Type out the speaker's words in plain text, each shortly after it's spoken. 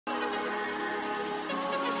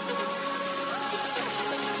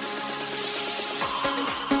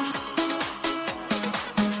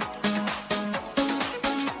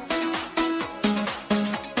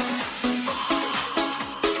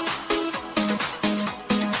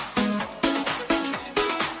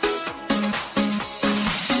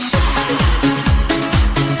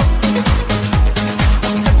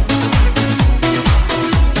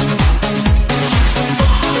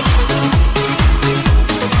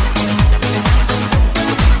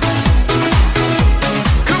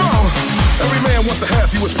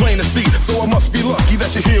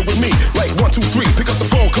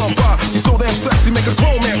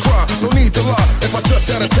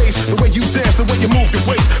got a taste. The way you dance, the way you move your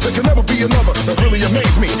waist. There can never be another that really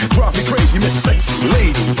amazed me. Drive me crazy, Miss Sexy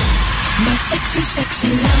Lady. My sexy, sexy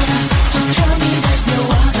lover. Tell me there's no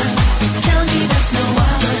other. Tell me there's no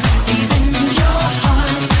other. Deep in your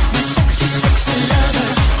heart. My sexy, sexy lover.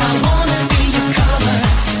 I wanna be your cover.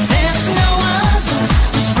 There's no other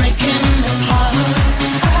who's breaking the heart.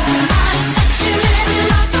 My sexy little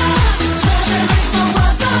lover. So there is no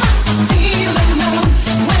other. Feel alone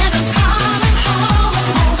when I'm coming home.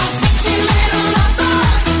 My sexy little lover.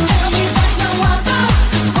 Tell me there's no other.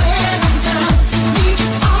 'Cause when I'm down, need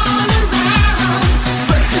you all around.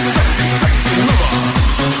 Sexy, sexy, sexy lover.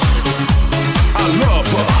 I love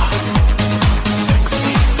her.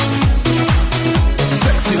 Sexy,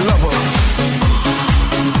 sexy lover.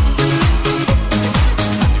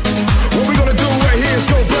 What we gonna do right here is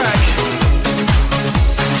go back.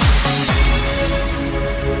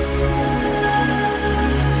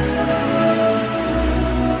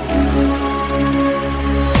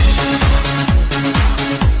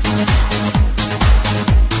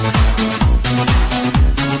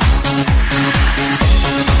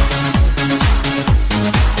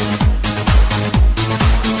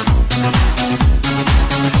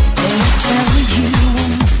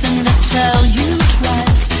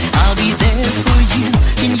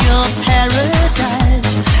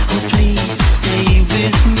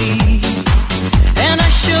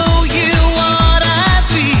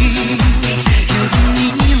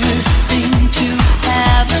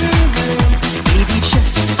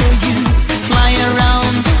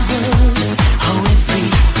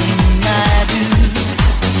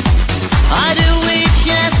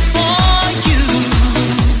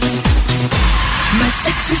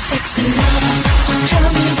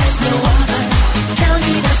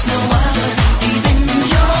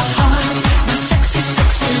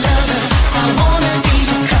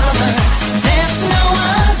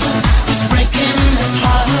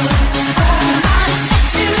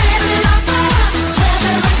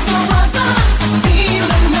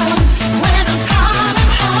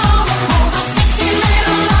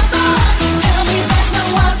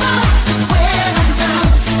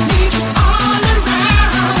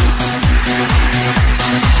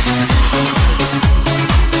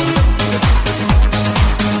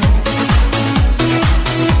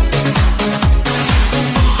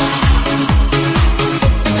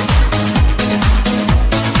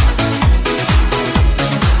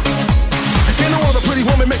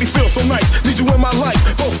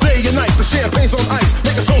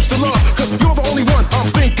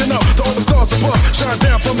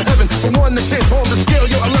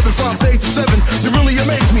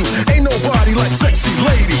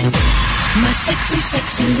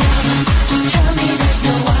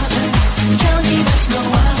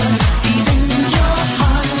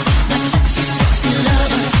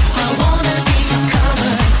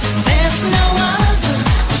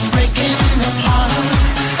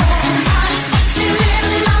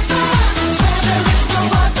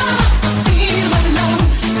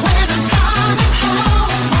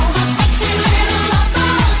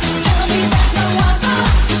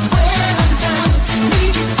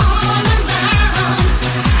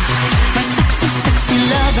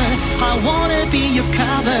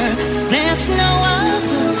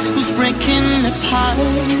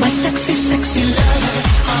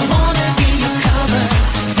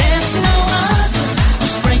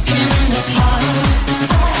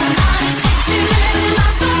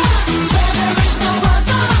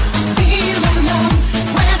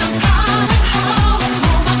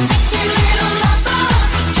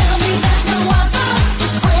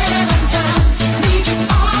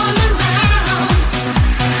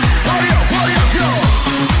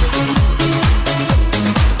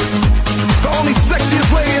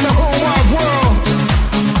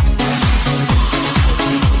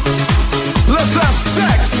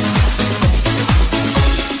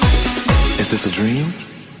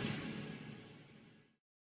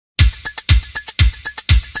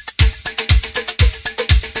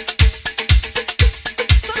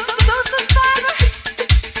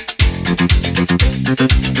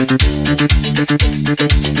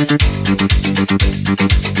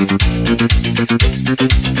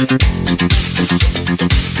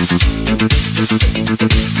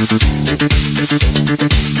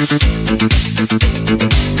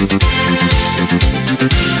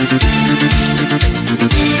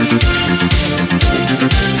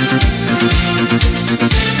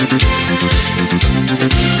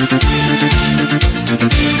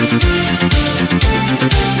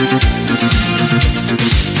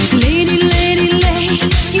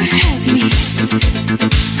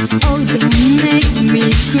 Oh, don't make me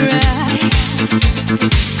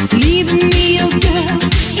cry. me, oh girl,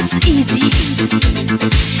 it's easy.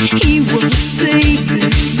 He will say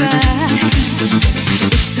goodbye.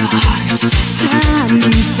 It's a hard time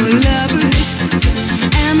for lovers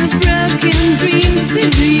and a broken dream to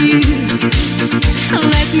you.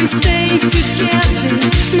 Let me stay together,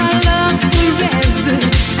 my love forever.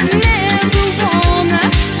 I never wanna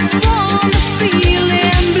feel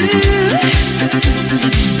in blue.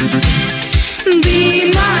 Be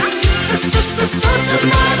my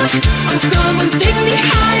survivor. Oh, come and take me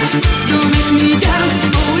higher. Don't let me down.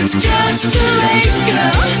 Oh, it's just too late,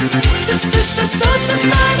 girl.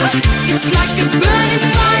 Survivor. It's like a burning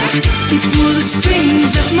fire. You pull the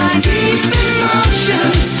strings of my deep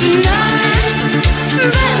emotions tonight.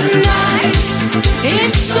 The night,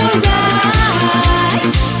 it's alright.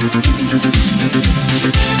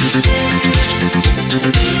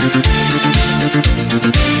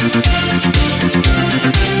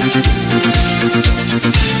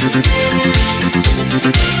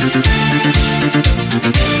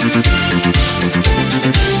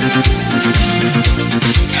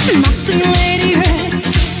 Nothing lady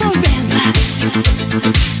hurts forever.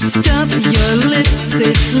 Stop your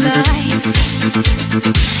lipstick lies.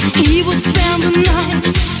 He will spend the night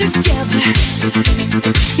together.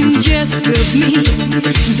 Just with me,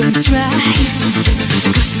 don't try.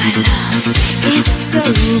 Cause my love is so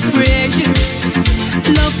precious.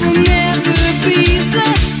 Love will never be the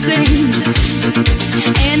same.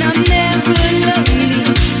 And I'm never lonely,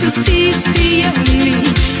 'cause he's the only.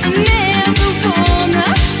 I never wanna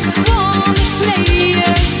play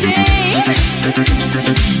a game.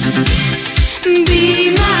 Be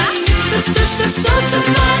my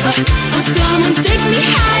survivor. Oh, come and take me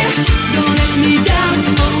higher. Don't let me down.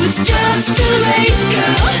 Oh, it's just too late,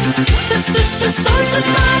 girl.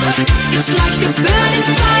 Survivor. It's like a burning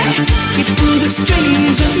fire. You pull the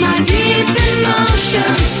strings of my deep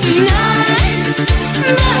emotions tonight.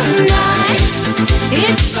 The night,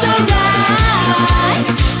 it's alright.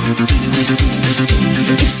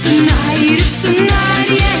 It's a night,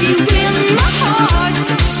 yeah, you win my heart.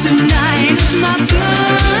 It's the night of my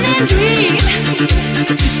burning dream.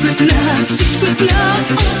 Secret love,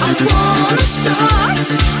 oh, I wanna start.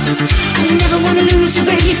 I never wanna lose you,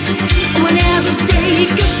 babe. Oh, I never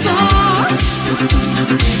break apart.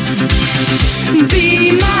 Be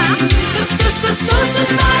my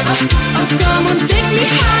survivor. Oh, come on, take me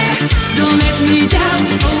higher. Don't let me down.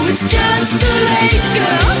 Oh, it's just too late,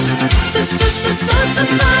 girl.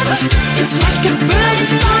 Survivor. It's like a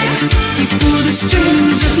burning fire. You pull the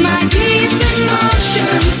strings of my deep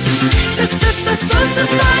emotions.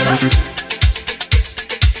 Survivor. Survivor.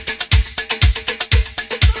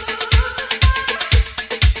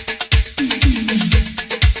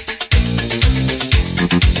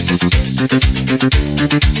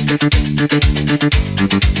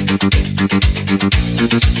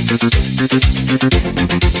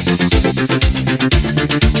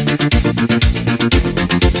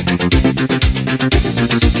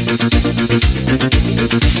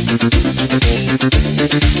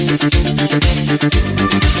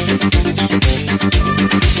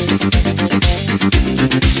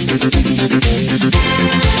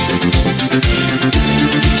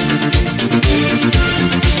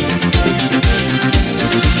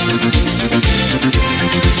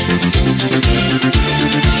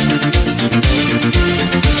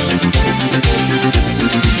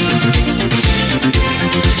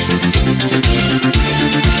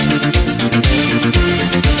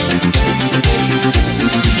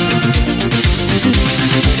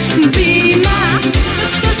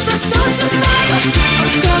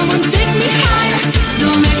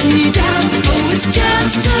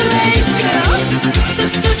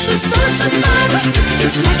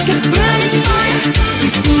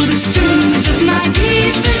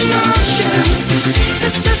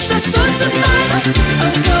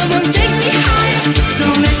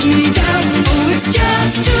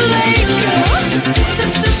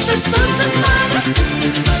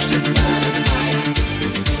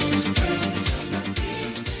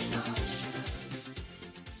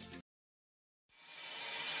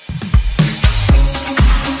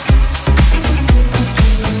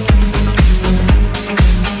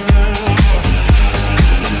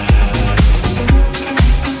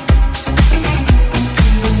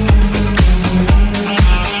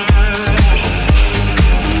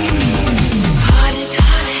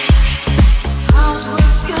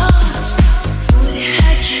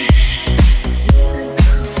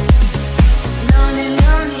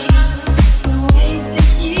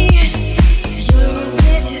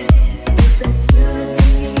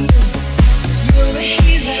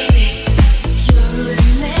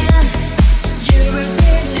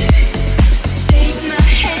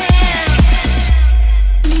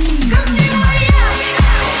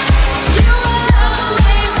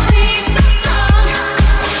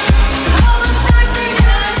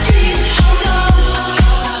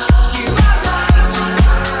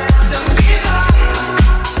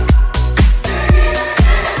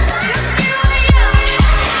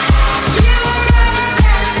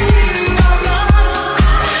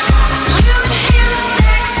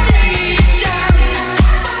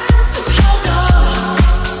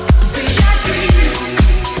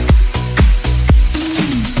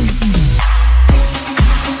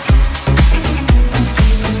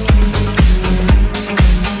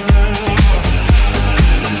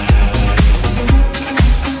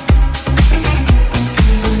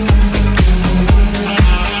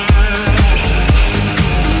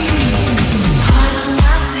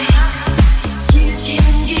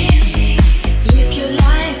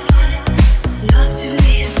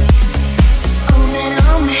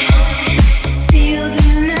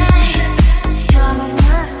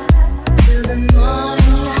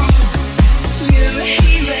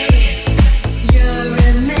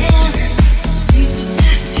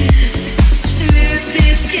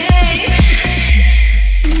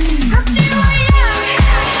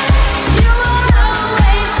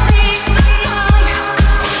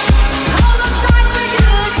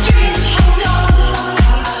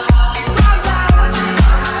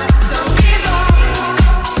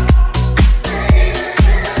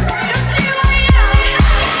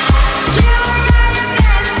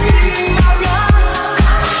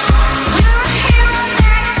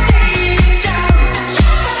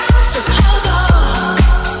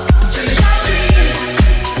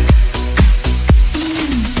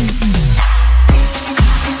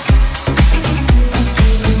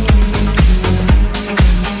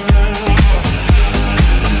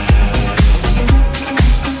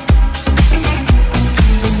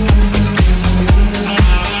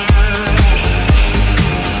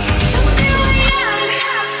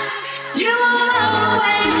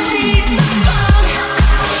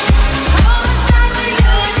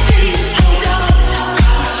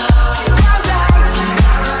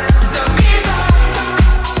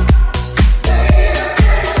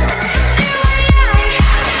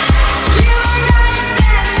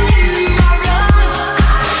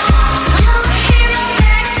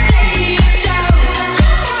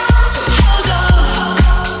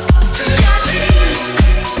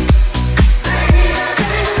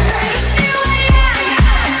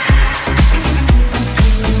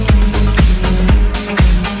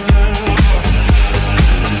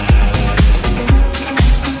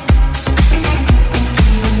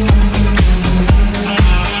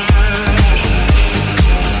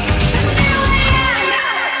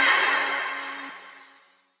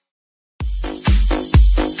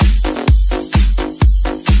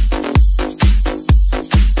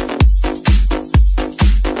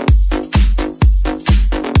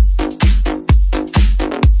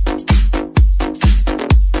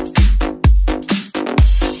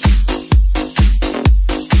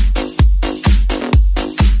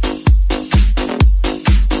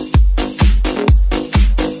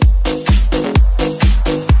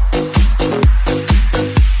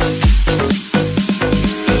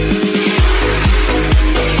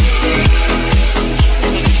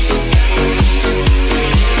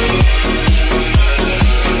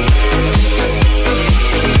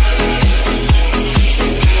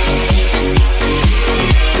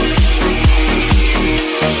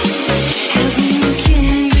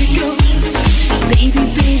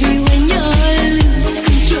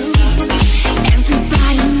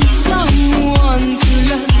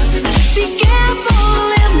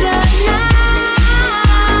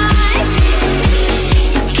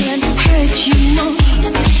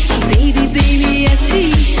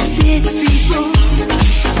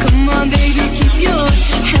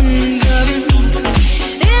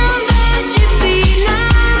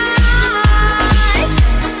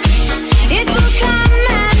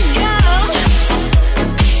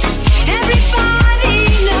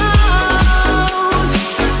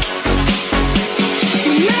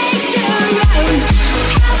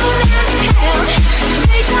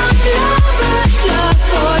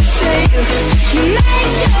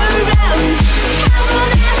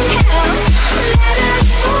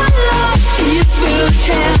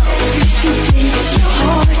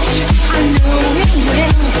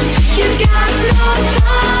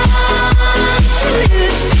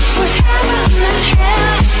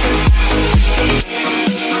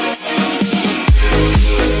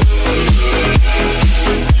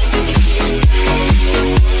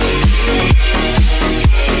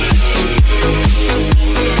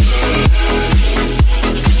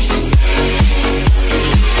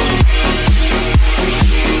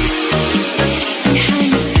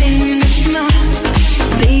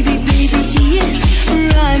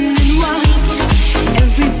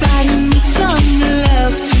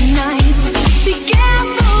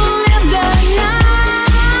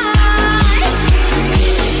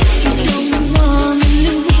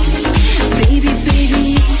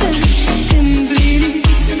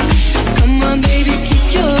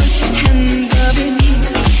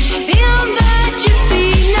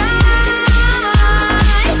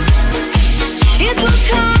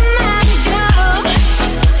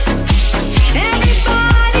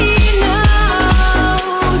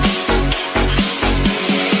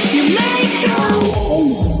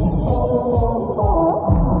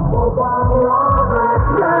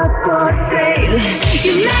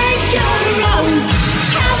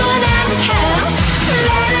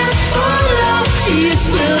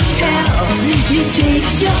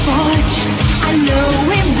 your heart, I know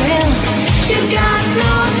it will. You got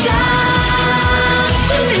no time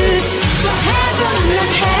to lose for heaven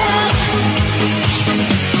and hell.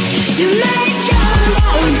 You make your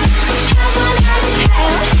own heaven and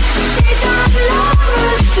hell. These are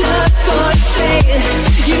lovers love for sale.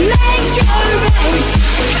 You make your own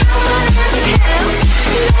heaven and hell.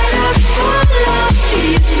 Let us follow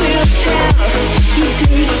these will tell. You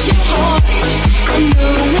take your heart, I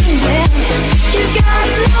know it will. You got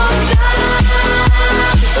no time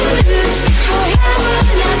to lose for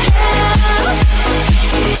heaven and hell.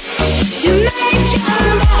 You make your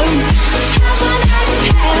own heaven and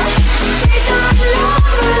hell. These are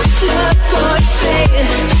lovers love for sale.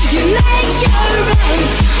 You make your own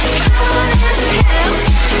heaven and hell.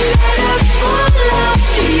 Let us follow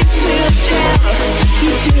these will tell.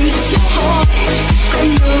 You take your heart, I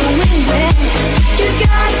know it will. You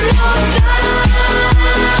got no time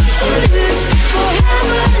to lose for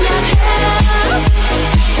heaven and hell.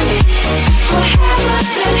 For heaven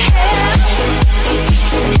and hell.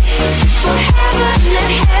 For heaven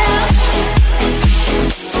and hell.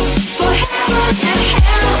 For heaven and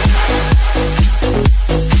hell.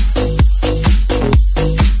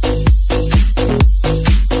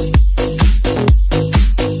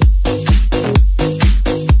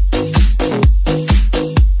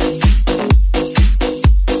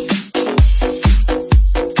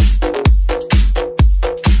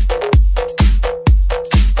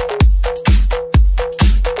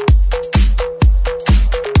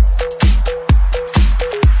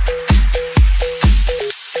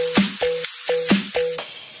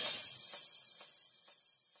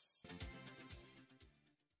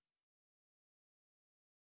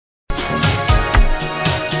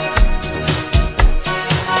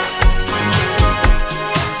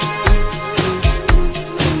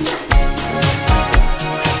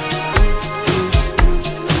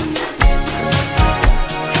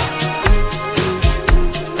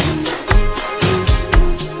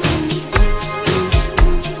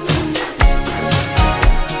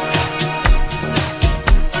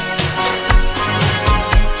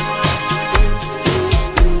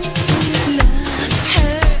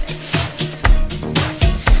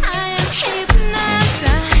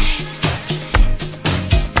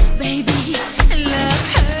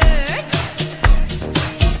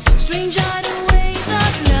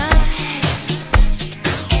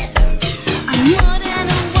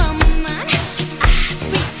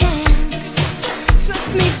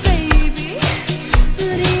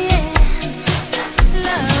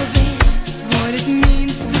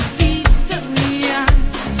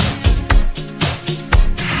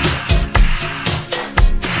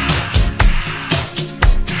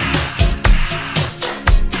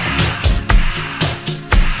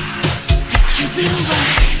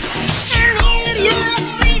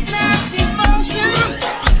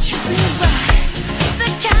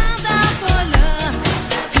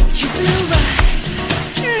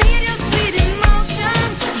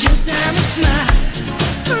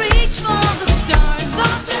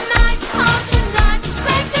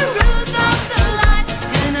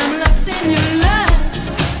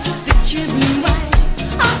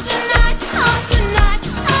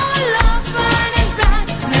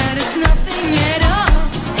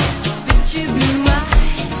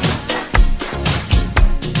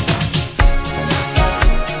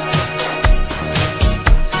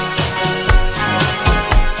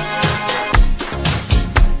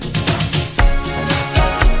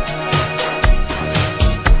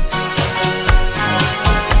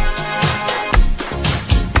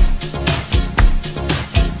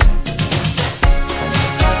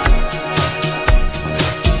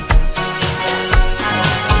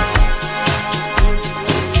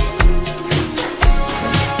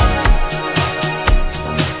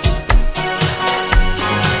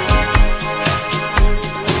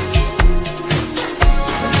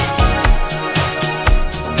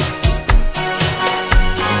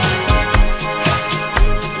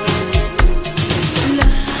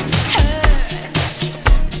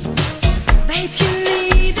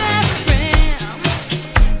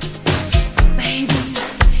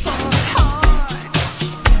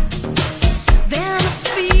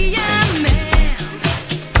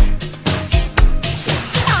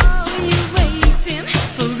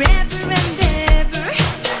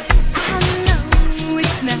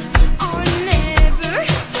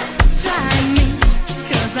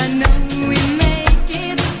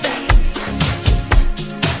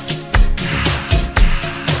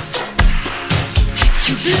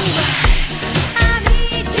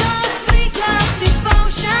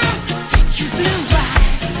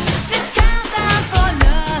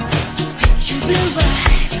 blue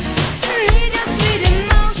eyes.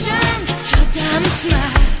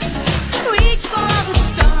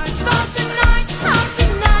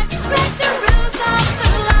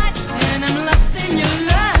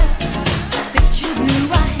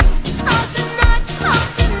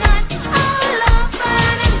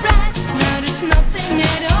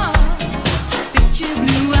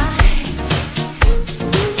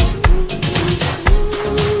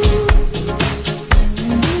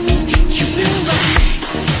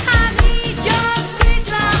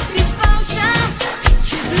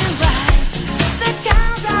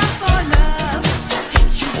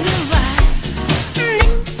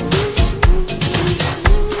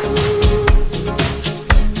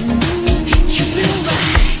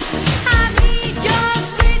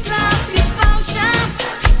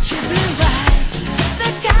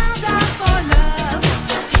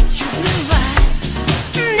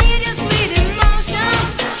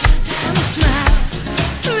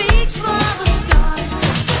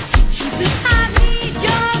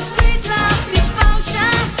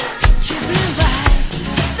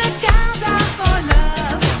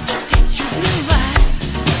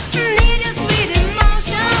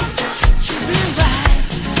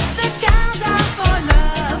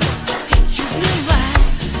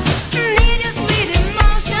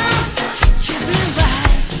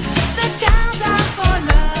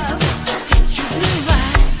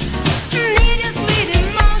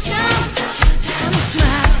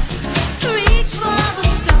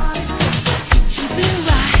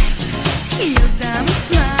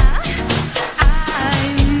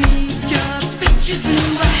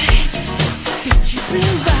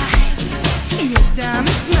 You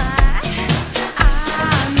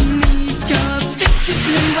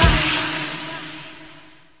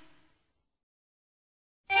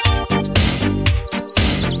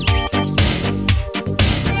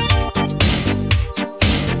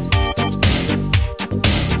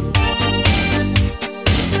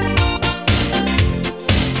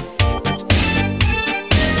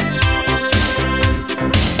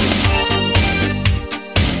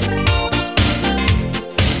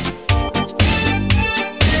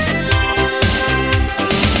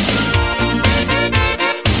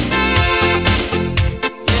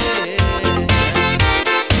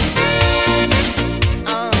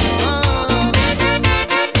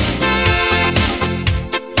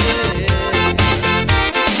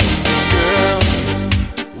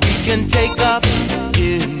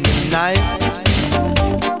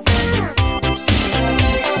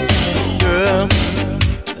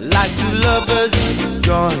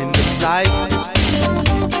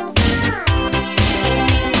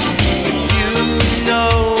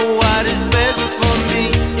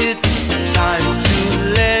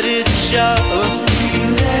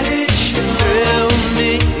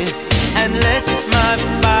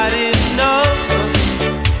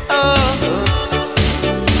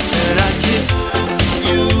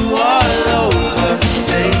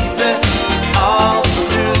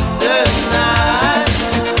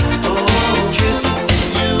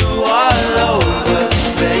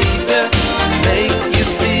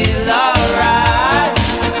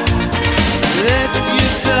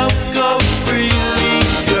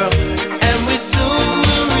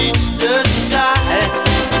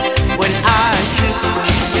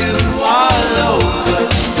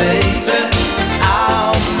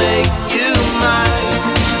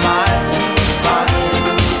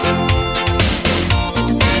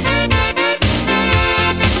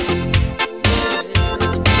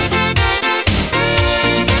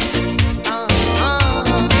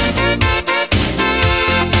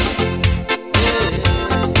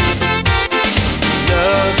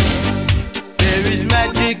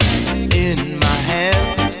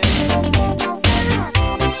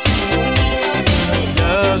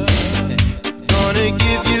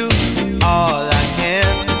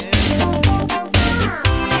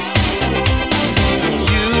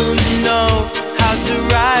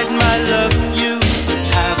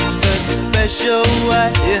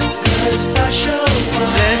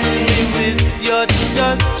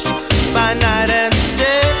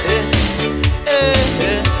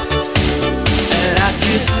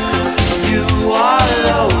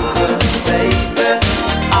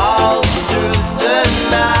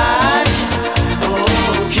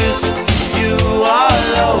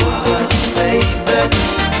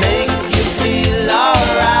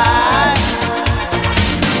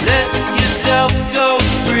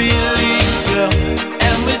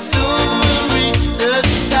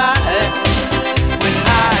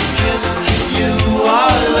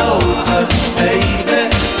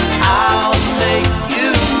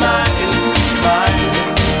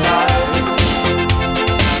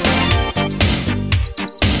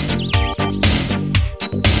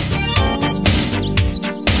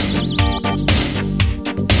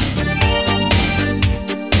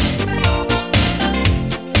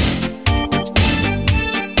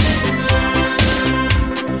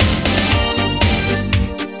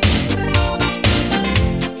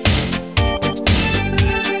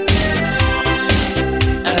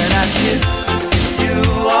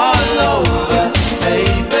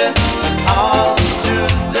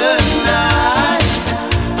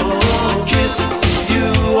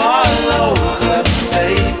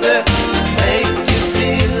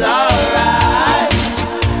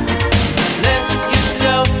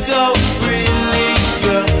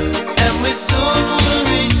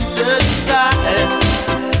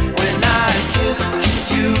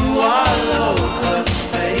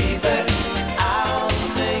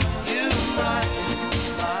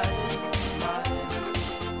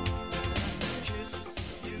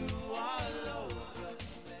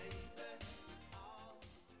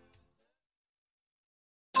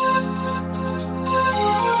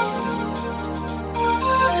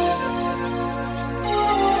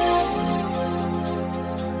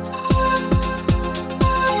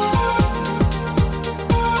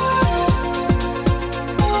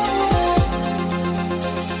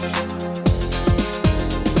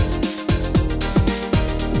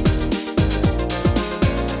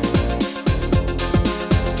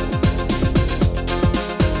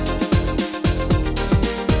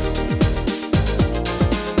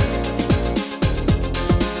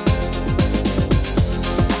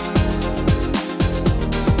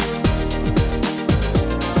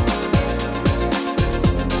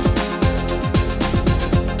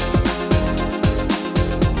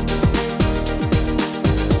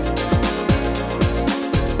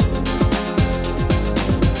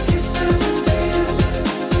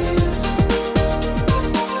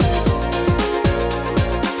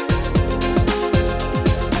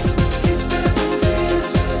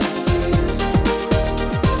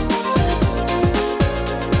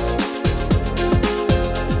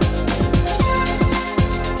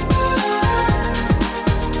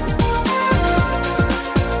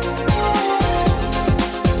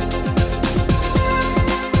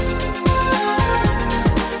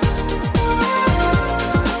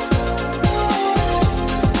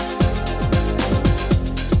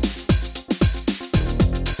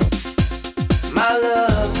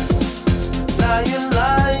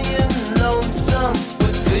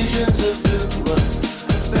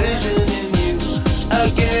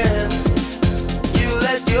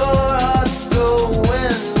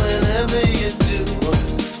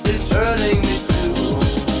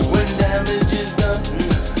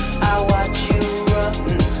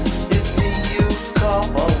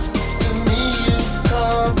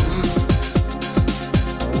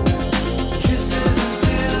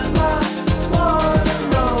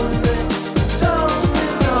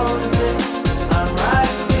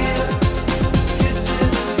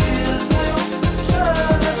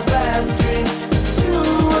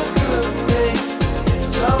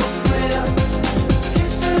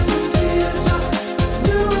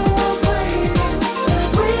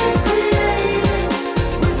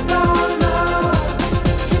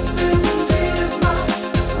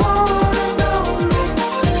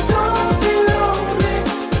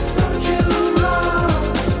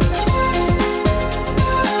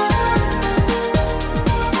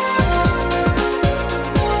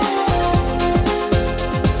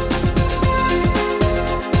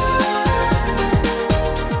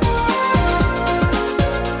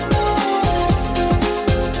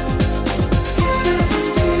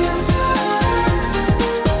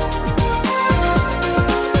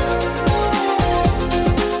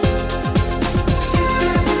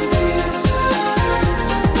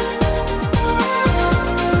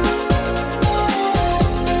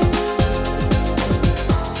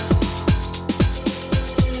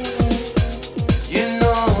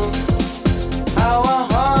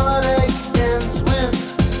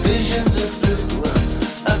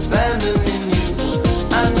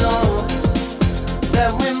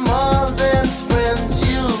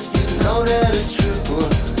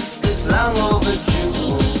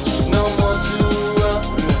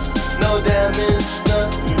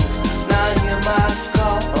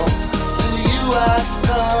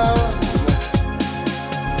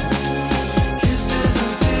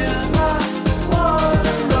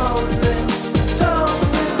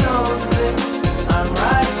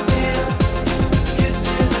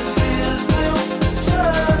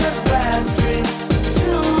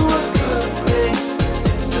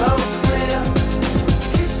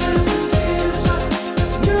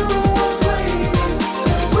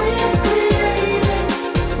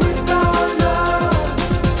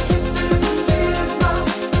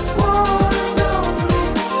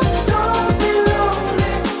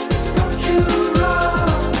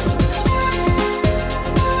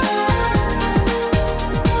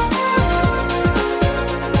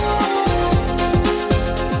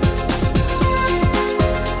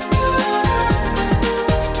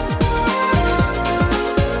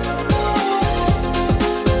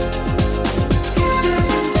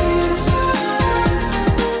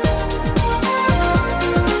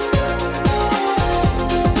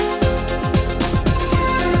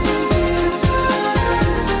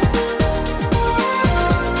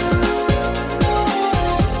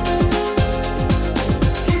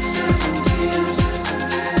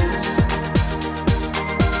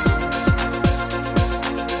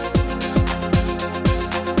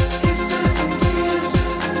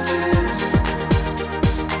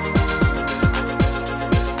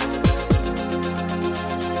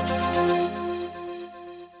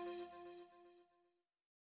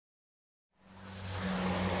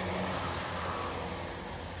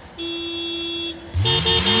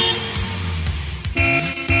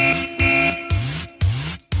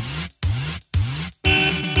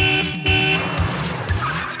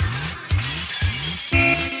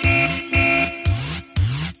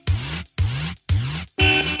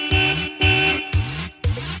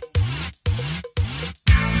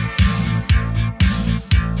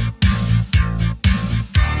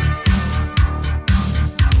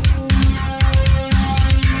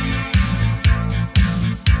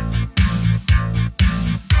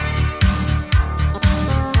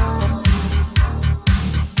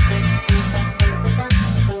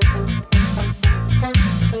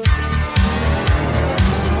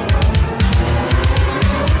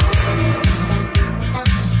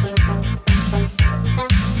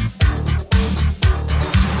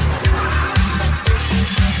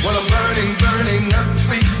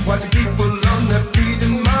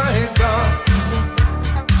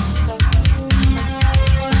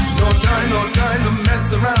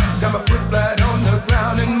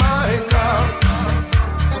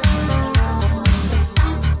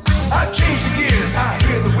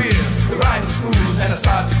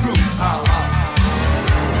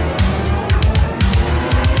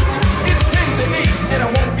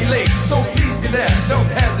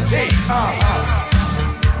date. Alright,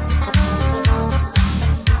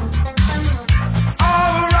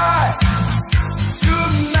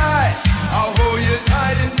 tonight I'll hold you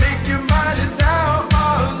tight and make you mine. Is now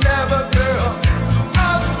or never, girl.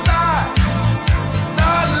 Outside,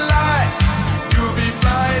 starlight, you'll be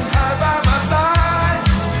flying high by my side.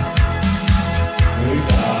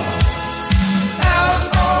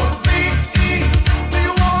 L-O-V-E, do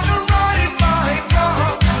you wanna ride in my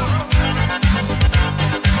car?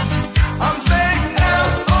 I'm saying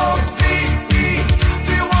L-O-V-E,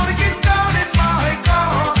 do you wanna get down in my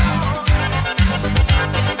car?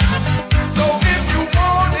 So if you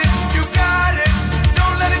want it, you got it,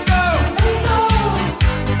 don't let it go.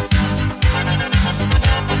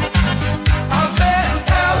 I'm saying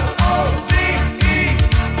L-O-V-E,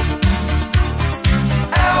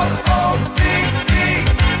 L-O-V-E.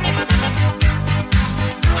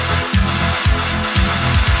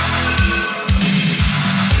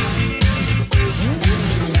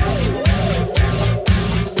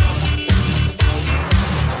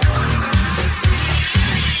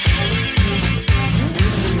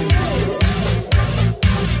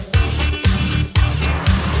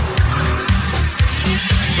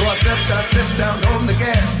 So I step down on the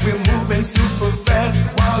gas. We're moving super fast,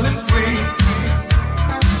 wild and free.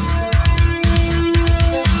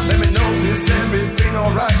 Let me know, is everything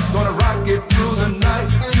alright? Gonna rock it through the night,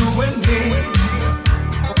 you and me.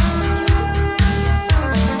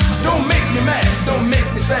 Don't make me mad, don't make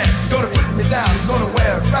me sad. Gonna put me down, gonna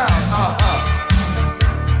wear a frown.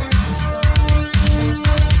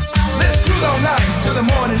 Let's cruise all night till the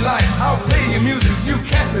morning light. I'll play your music, you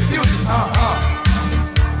can't refuse it.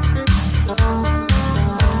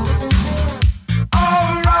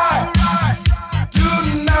 Alright,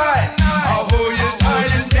 tonight I'll hold you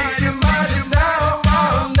tight and make you mine. Now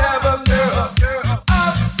or never, girl.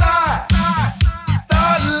 Outside,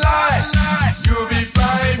 starlight, you'll be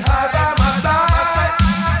flying high by my side.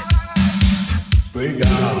 Break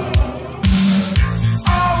out.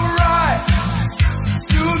 Alright,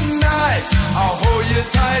 tonight I'll hold you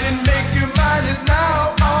tight and make you mine. Is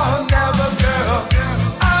now or never, girl.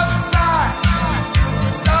 Outside,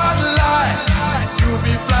 starlight, you'll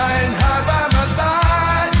be flying high by my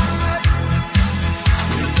side.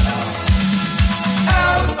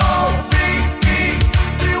 L-O-V-E,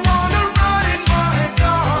 do you wanna ride in my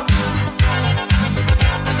car?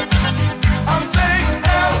 I'm saying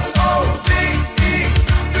L-O-V-E,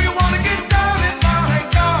 do you wanna get down in my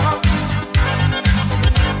car?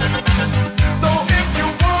 So if you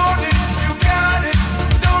want it, you got it,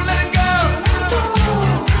 don't let it go.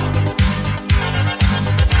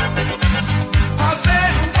 I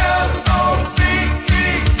said L-O-V-E,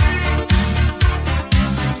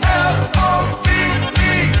 L-O-V-E.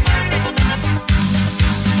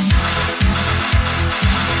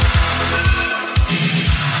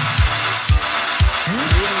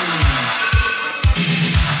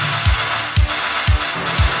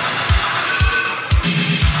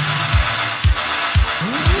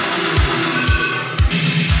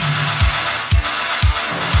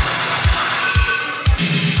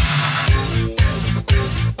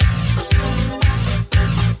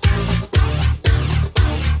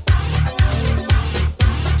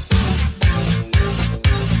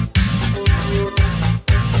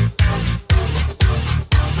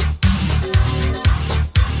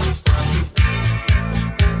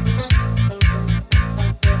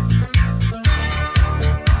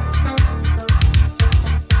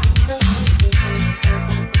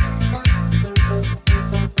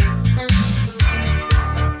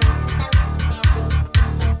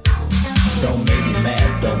 Don't make me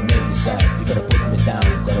mad, don't make me sad. You gotta put me down,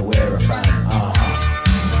 gotta wear a frown.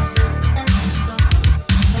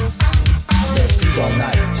 Let's cruise all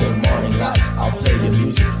night till morning light. I'll play your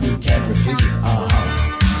music, you can't refuse it.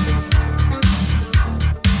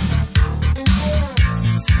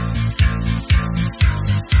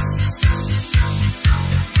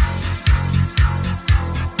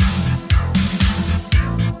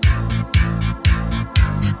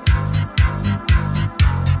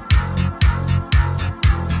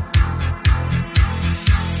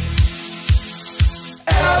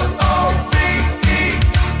 L-O-V-E,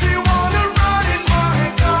 do you wanna ride in my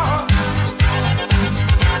car?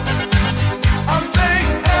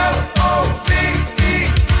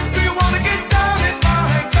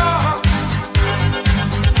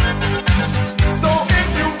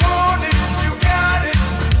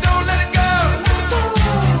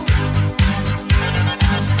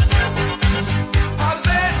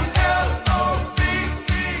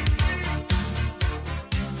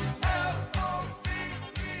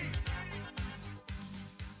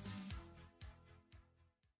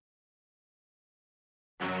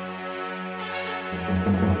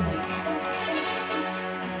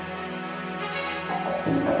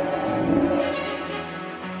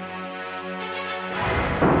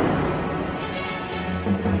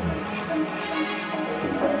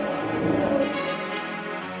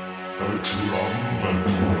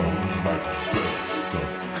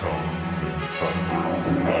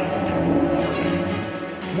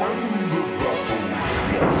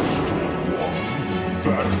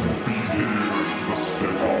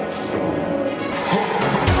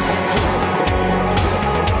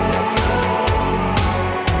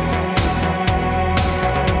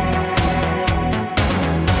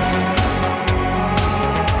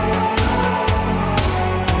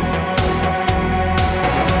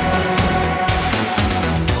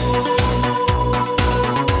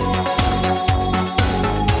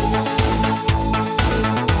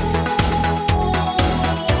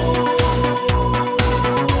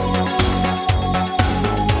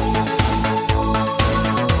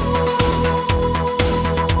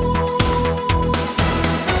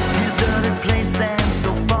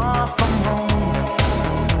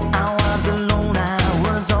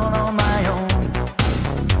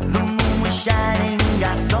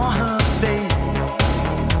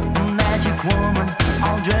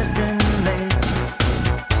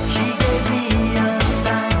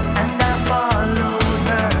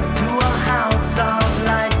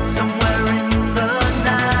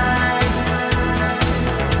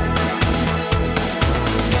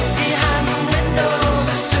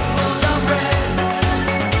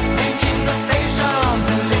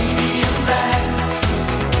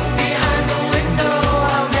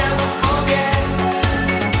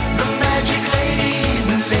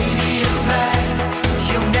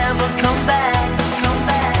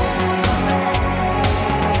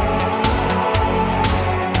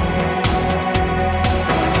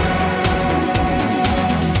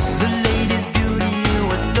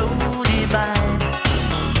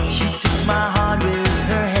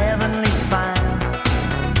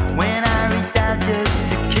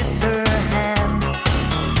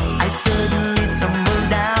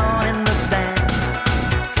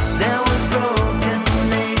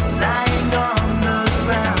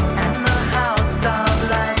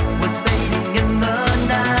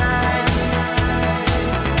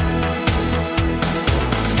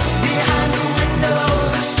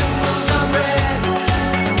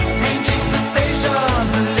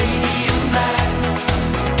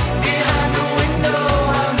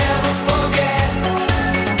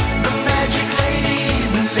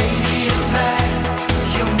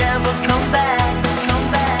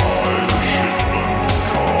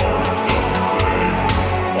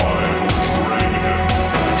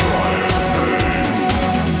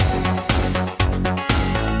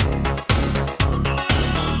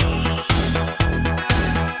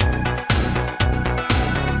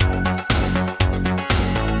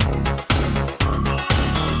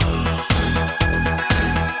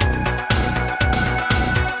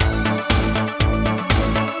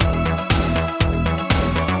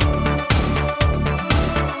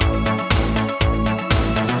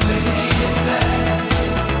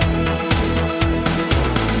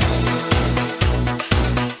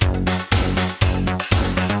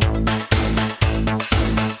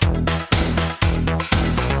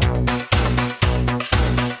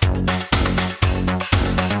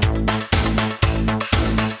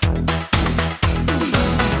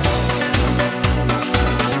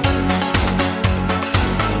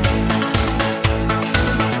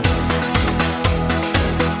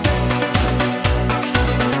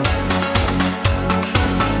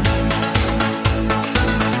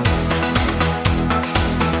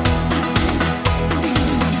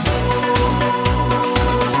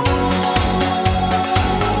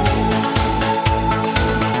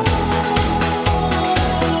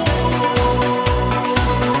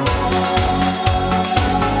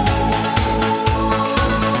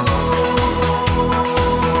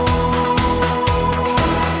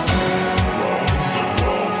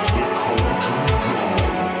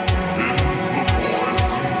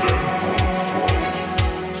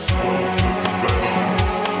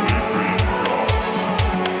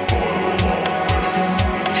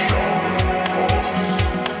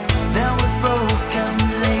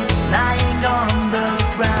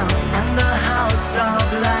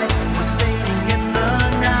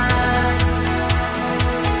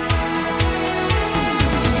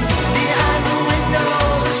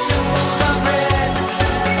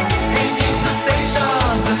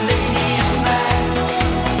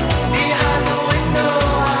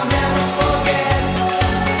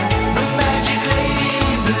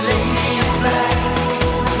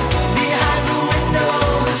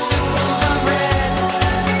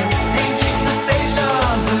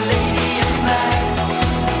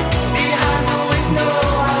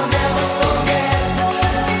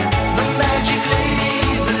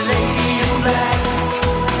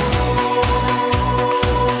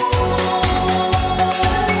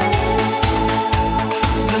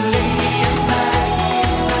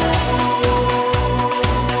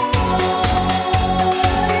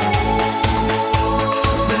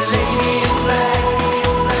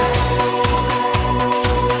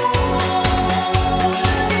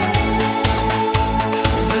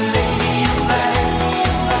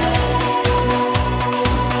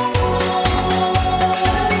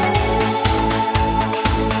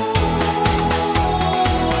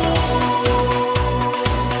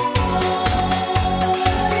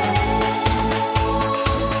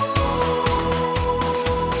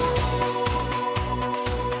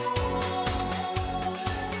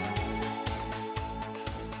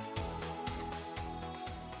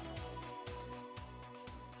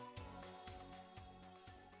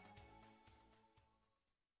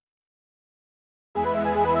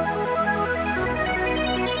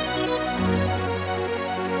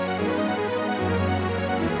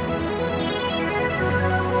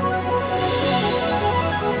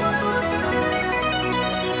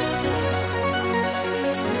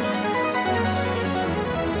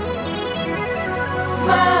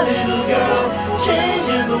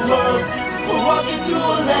 world, walking through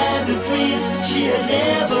a land of dreams she had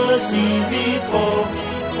never seen before.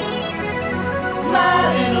 My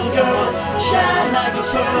little girl, shine like a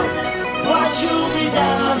pearl. Watch you be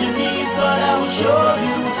down on your knees, but I will show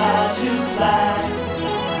you how to fly.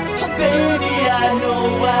 Baby, I know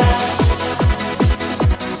why.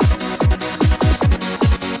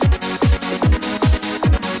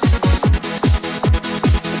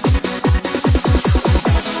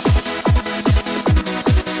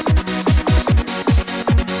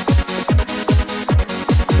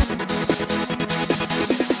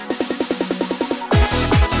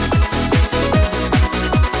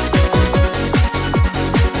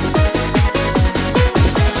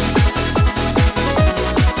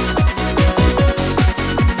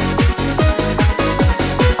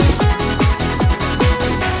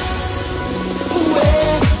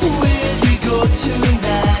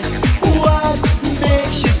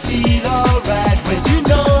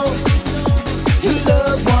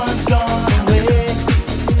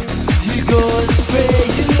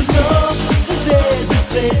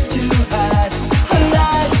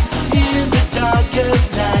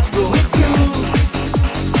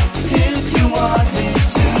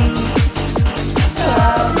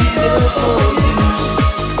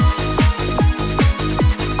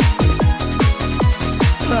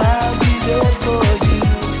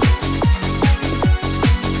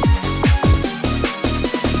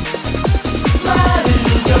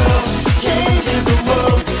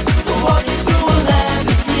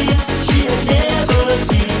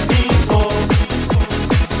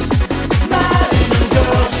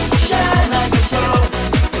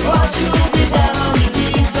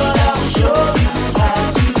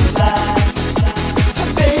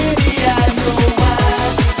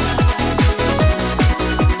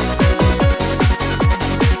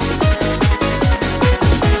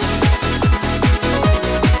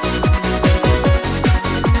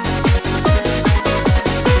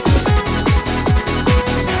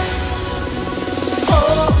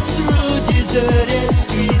 Deserted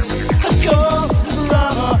streets, I come from a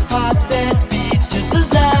heart that beats just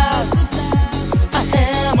as loud. A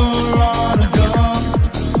hammer on a gun,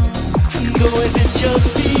 though if it's just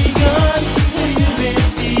begun, you may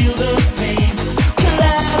feel the pain.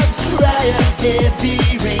 Clouds cry a heavy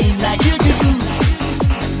rain like you do.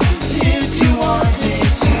 If you want me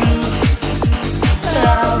to,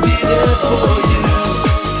 I'll be there for you.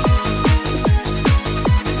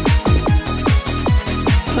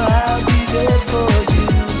 I'll be there for you.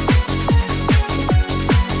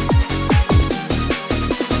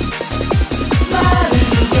 My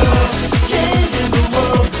little girl, changing the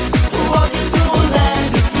world, walking through a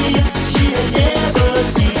land of dreams she had never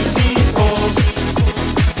seen before.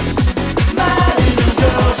 My little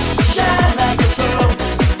girl, shine like a pearl.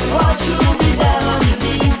 Watch you be down on your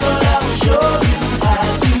knees, but I will show you how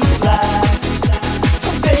to fly.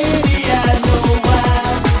 Baby, I know why.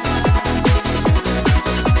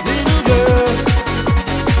 Little girl,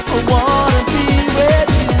 I wanna be with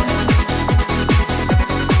you.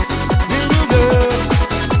 Little girl,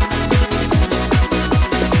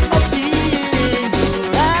 I see it in your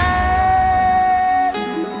eyes.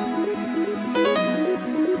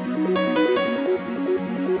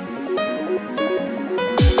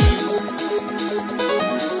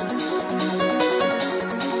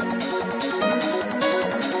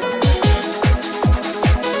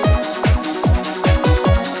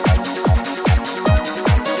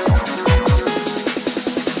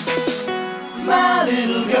 My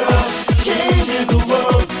little girl, changing the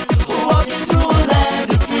world, walking through a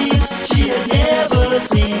land of dreams she had never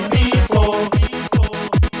seen before.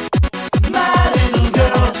 My little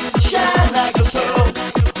girl, shine like a pearl.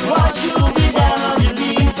 Watch you be down on your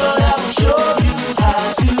knees, but I will show you how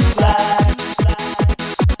to fly.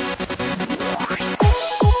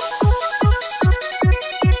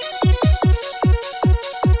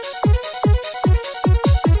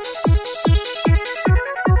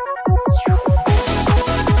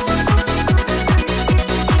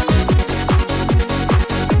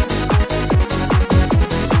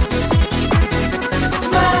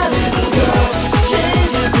 My little girl,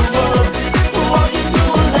 changing the world, walking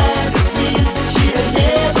through a land of dreams she had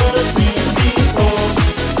never seen before.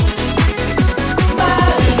 My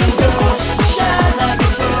little girl, shine like a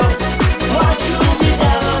pearl. Watch you be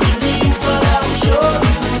down on your knees, but I will show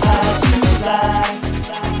you how to fly.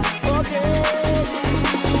 Okay,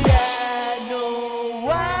 I know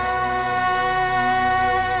why.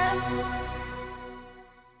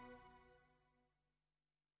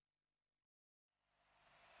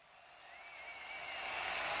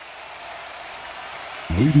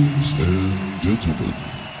 Ladies and gentlemen,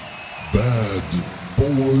 Bad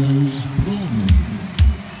Boys Blues.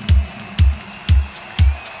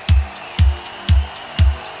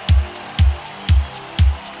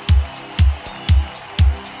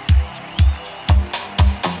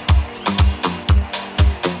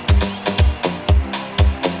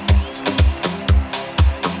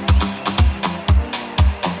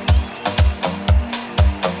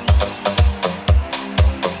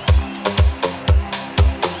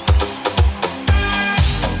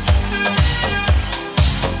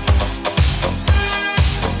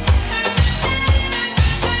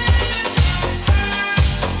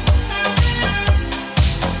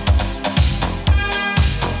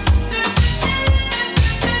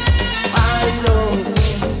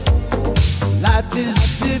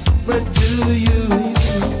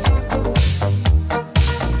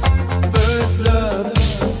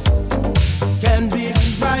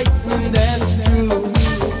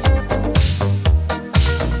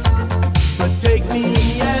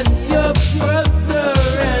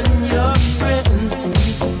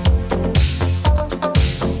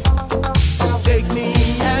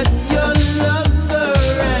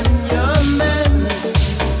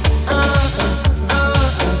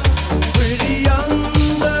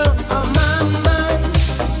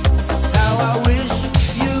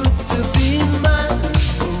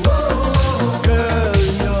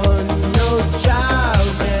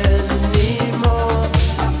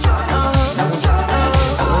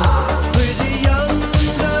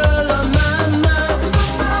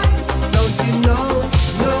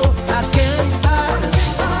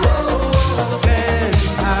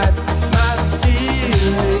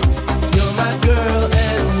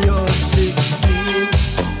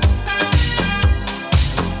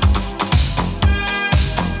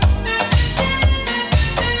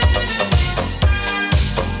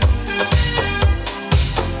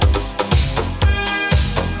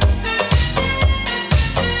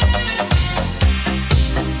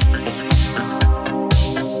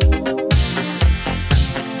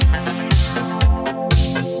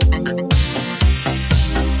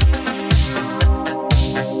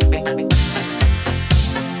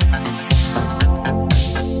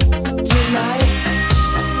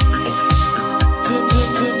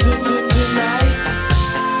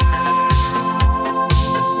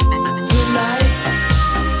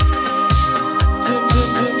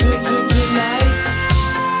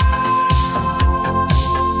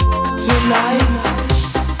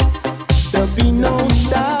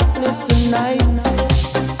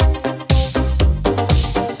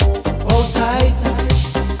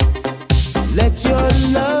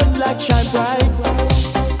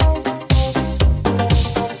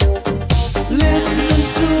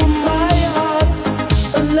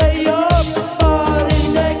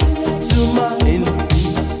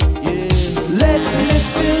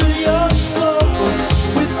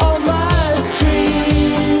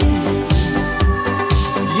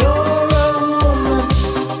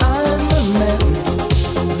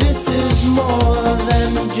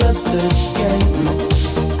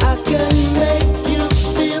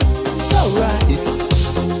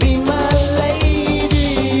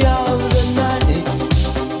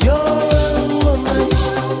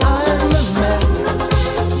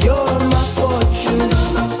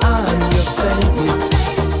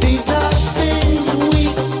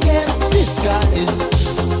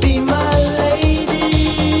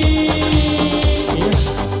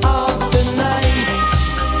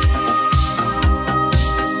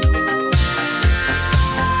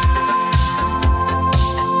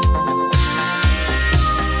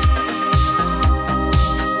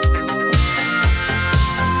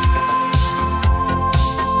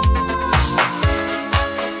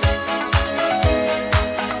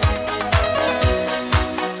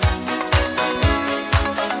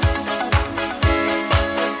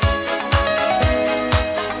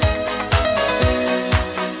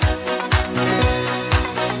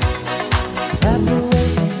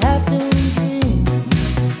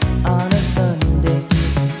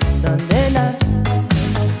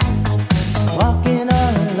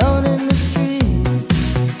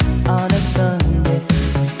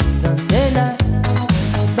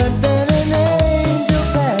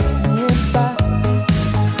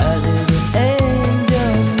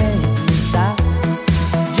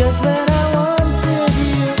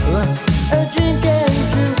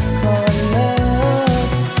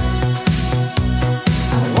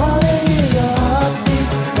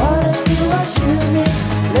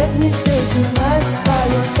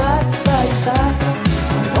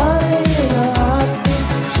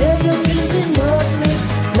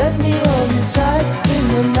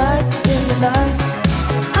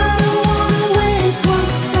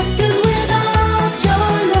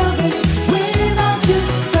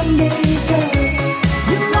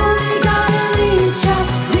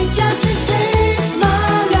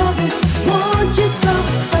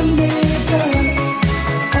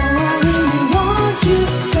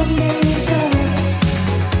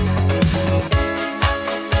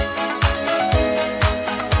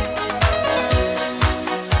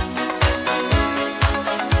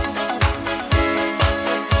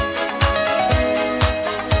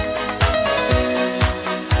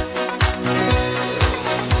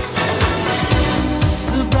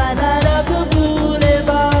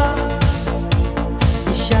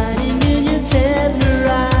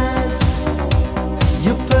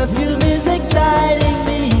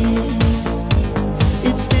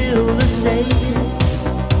 say it.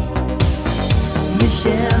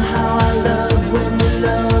 Michelle, how I love when you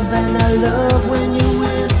love, and I love when you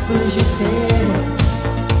whisper your tale.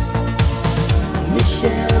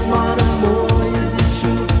 Michelle, what more, is it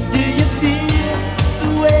true? Do you feel the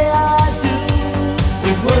way I do?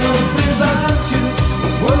 A world without you,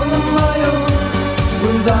 a world of my own.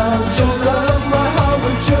 Without your love, my heart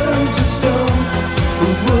would turn to stone. A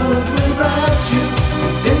world without you, a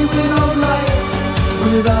day without light.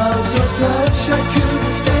 Without your touch, I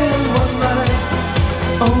couldn't stand one night.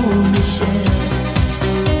 Oh, Michelle.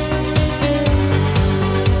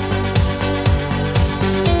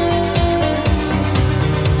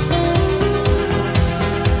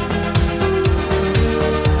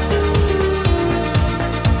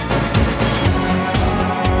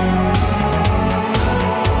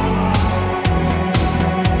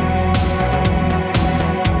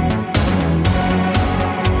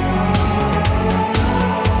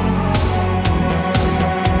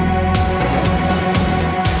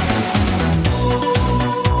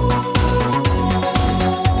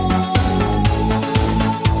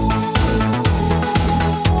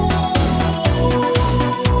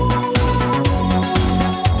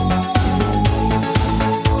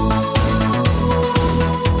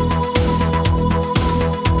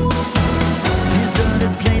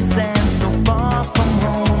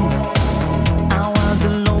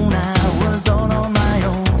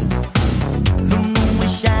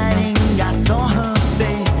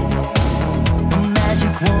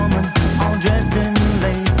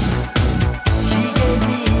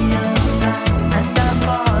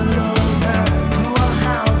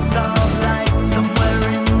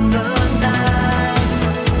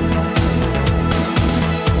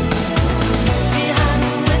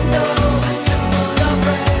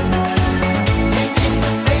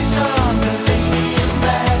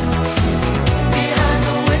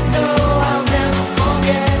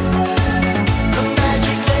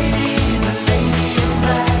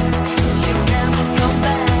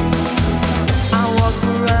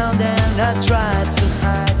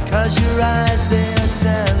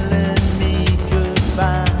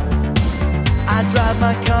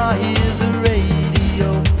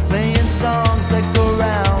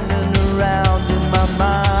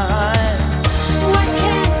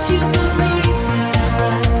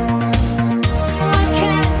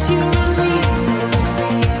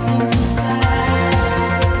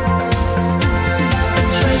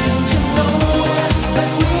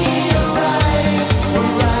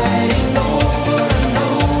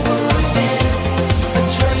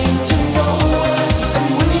 A